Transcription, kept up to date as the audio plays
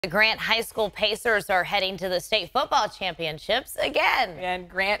The Grant High School Pacers are heading to the state football championships again. And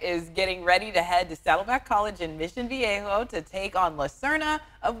Grant is getting ready to head to Saddleback College in Mission Viejo to take on Lucerna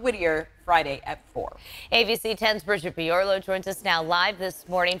of Whittier Friday at 4. ABC 10's Bridget Biorlo joins us now live this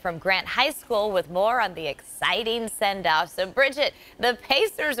morning from Grant High School with more on the exciting send-off. So, Bridget, the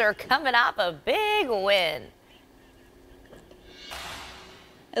Pacers are coming off a big win.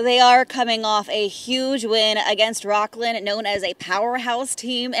 They are coming off a huge win against Rocklin, known as a powerhouse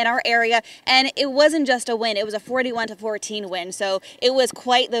team in our area. And it wasn't just a win, it was a 41-14 win. So it was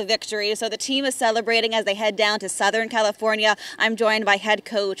quite the victory. So the team is celebrating as they head down to Southern California. I'm joined by head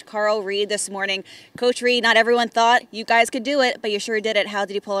coach Carl Reed this morning. Coach Reed, not everyone thought you guys could do it, but you sure did it. How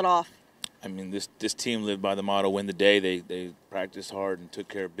did you pull it off? I mean, this team lived by the motto, win the day. They practiced hard and took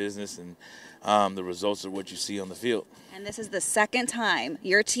care of business, and the results are what you see on the field. And this is the second time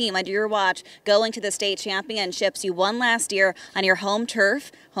your team, under your watch, going to the state championships. You won last year on your home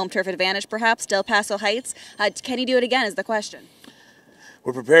turf advantage perhaps, Del Paso Heights. Can you do it again is the question.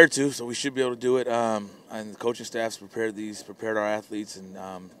 We're prepared to, so we should be able to do it. And the coaching staff's prepared our athletes, and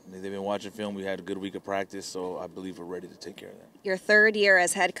they've been watching film. We had a good week of practice, so I believe we're ready to take care of that. Your third year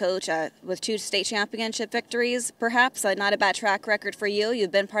as head coach with 2 state championship victories, perhaps. Not a bad track record for you.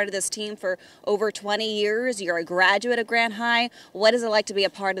 You've been part of this team for over 20 years. You're a graduate of Grant High. What is it like to be a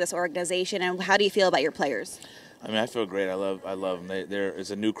part of this organization, and how do you feel about your players? I mean, I feel great. I love them.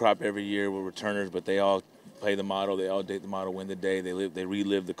 It's a new crop every year. We're returners, but they all play the motto. They all date the motto, win the day. They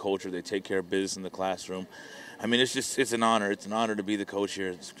relive the culture. They take care of business in the classroom. I mean, it's an honor. It's an honor to be the coach here.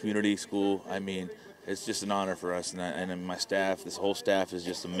 It's a community school. I mean, it's just an honor for us. And my staff, this whole staff is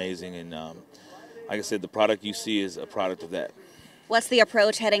just amazing. And like I said, the product you see is a product of that. What's the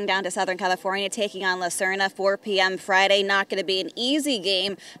approach heading down to Southern California, taking on Lucerna, 4 p.m. Friday? Not going to be an easy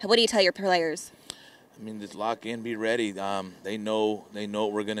game. What do you tell your players? I mean, just lock in, be ready. They know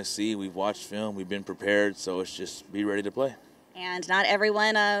what we're going to see. We've watched film. We've been prepared. So it's just be ready to play. And not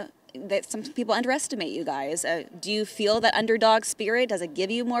everyone, some people underestimate you guys. Do you feel that underdog spirit? Does it give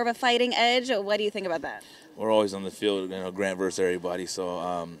you more of a fighting edge? What do you think about that? We're always on the field, Grant versus everybody.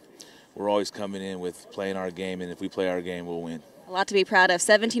 So we're always coming in with playing our game. And if we play our game, we'll win. A lot to be proud of.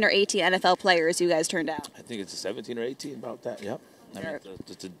 17 or 18 NFL players you guys turned out. I think it's 17 or 18, about that, yep. I mean,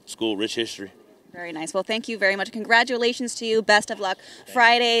 it's a school, rich history. Very nice. Well, thank you very much. Congratulations to you. Best of luck.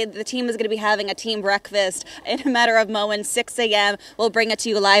 Friday, the team is going to be having a team breakfast in a matter of moments, 6 a.m. We'll bring it to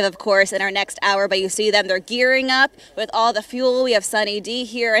you live, of course, in our next hour. But you see them. They're gearing up with all the fuel. We have Sunny D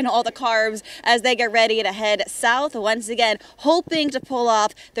here and all the carbs as they get ready to head south. Once again, hoping to pull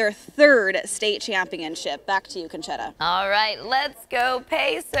off their 3rd state championship. Back to you, Conchetta. All right, let's go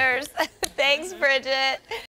Pacers. Thanks, Bridget.